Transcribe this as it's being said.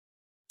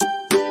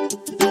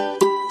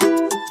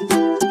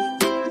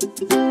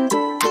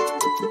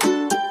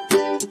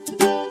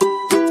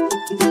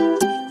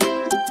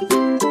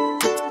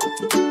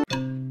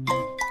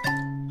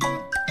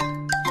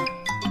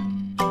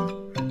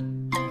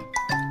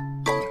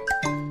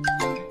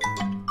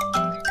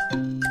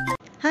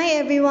Hi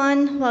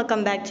everyone,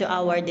 welcome back to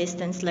our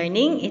distance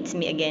learning. It's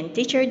me again,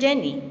 Teacher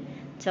Jenny.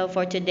 So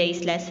for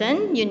today's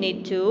lesson, you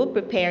need to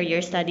prepare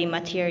your study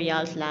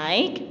materials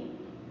like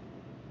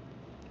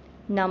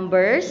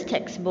numbers,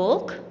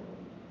 textbook,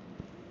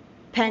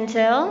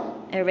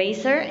 pencil,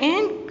 eraser,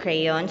 and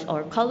crayons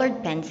or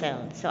colored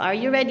pencil. So are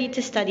you ready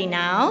to study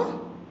now?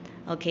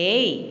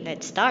 Okay,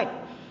 let's start.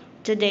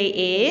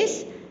 Today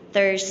is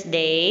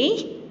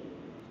Thursday,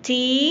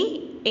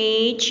 Thursday.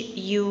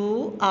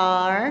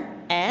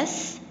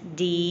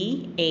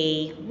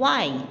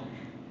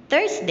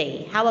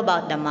 Thursday. How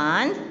about the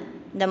month?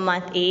 The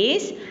month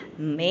is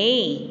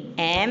May.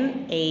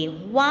 May.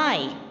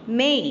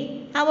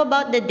 May. How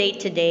about the date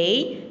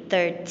today?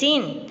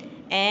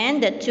 13.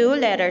 And the two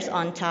letters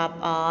on top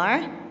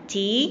are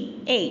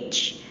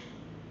TH.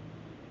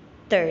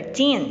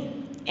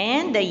 13.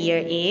 And the year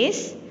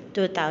is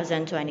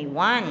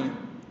 2021.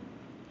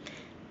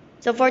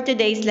 So for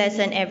today's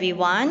lesson,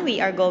 everyone,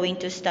 we are going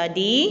to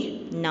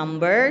study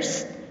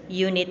Numbers,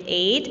 Unit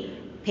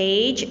 8,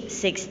 page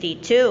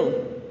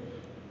 62.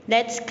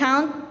 Let's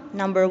count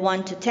number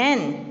 1 to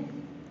 10.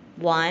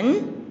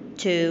 1,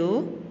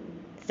 2,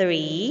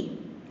 3,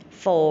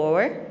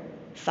 4,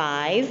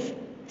 5,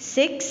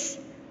 6,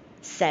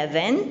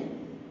 7,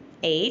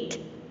 8,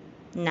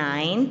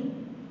 9,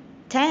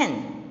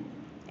 10.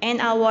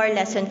 And our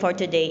lesson for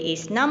today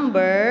is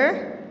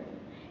number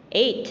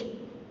 8.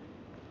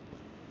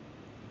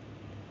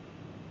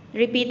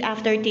 Repeat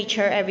after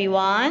teacher,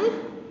 everyone.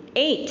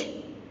 8.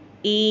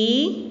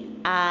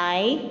 E-I-G-H-T.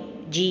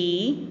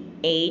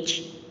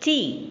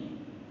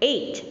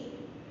 8.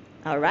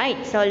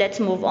 Alright, so let's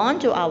move on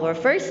to our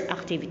first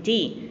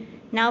activity.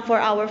 Now for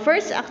our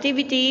first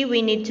activity,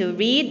 we need to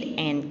read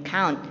and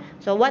count.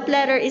 So what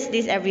letter is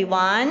this,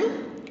 everyone?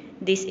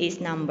 This is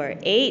number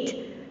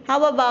 8.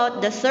 How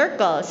about the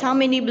circles? How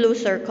many blue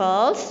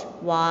circles?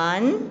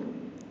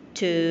 1,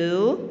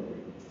 2,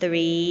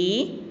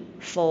 3,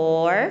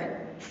 4,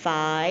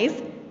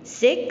 5,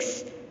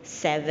 6,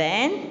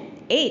 7,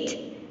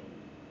 8.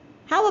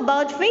 How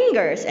about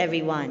fingers,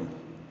 everyone?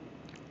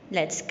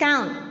 Let's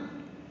count.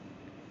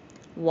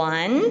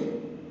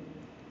 1,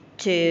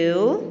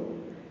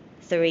 2,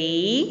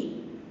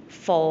 3,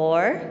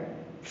 4,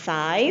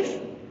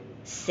 5,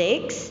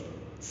 6,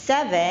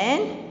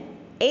 7,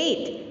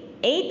 8.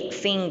 8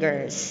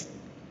 fingers.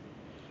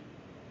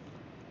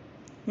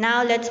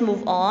 Now let's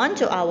move on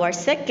to our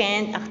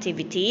second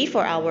activity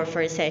for our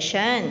first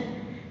session.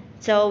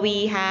 So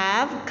we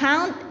have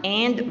count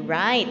and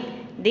write.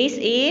 This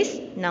is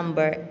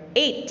number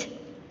 8.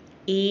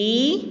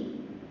 E-I-G-H-T.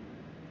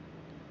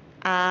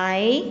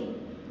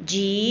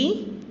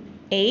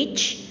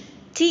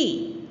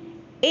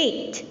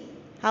 8.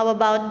 How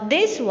about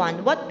this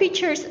one? What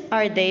pictures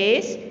are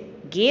these?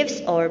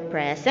 Gifts or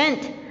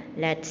present?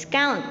 Let's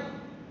count.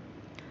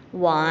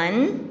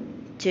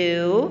 1,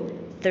 2,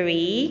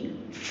 3,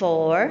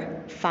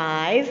 4,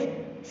 5,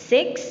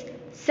 6,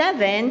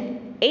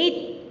 7,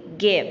 8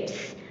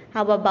 gifts.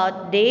 How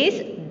about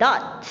these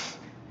dots?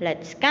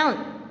 Let's count.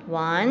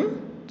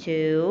 1,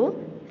 2,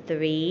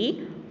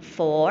 3,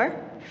 4,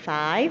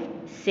 5,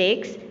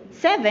 6,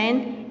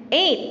 7,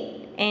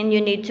 8. And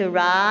you need to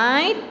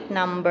write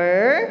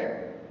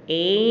number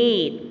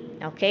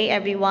 8. Okay,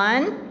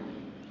 everyone?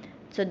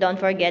 So don't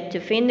forget to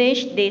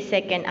finish this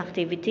second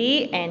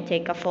activity and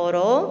take a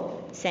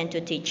photo, send to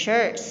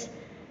teachers.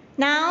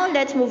 Now,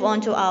 let's move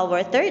on to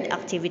our third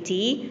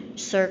activity.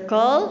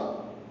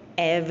 Circle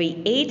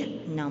every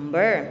 8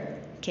 number.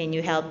 Can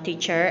you help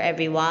teacher,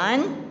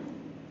 everyone?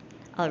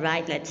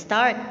 Alright, let's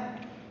start.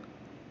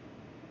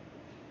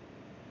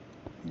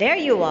 There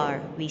you are.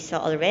 We saw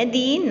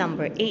already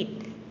number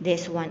 8.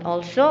 This one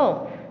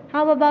also.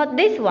 How about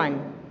this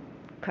one?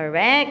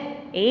 Correct.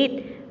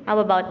 8. How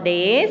about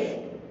this?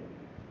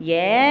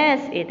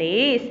 Yes, it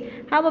is.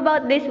 How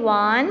about this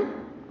one?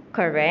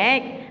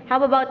 Correct.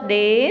 How about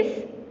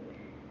this?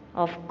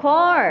 Of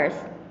course.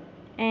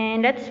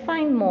 And let's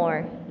find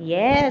more.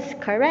 Yes,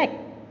 correct.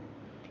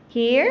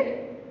 Here?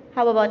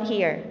 How about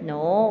here?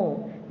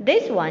 No.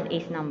 This one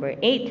is number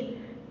 8.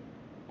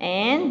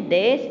 And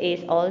this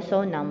is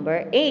also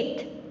number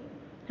 8.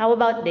 How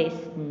about this?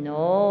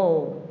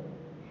 No.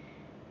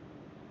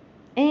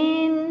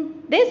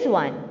 And this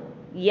one?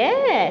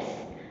 Yes.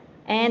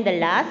 And the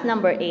last,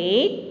 number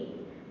 8?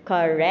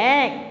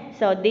 Correct.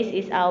 So this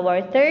is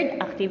our third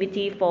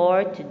activity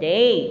for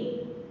today.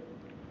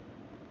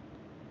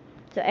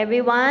 So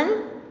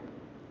everyone,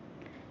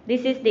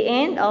 this is the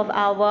end of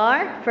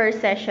our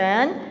first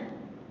session.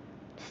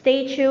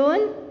 Stay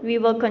tuned. We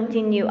will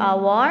continue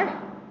our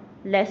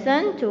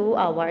lesson to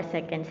our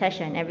second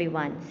session,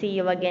 everyone. See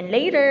you again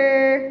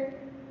later.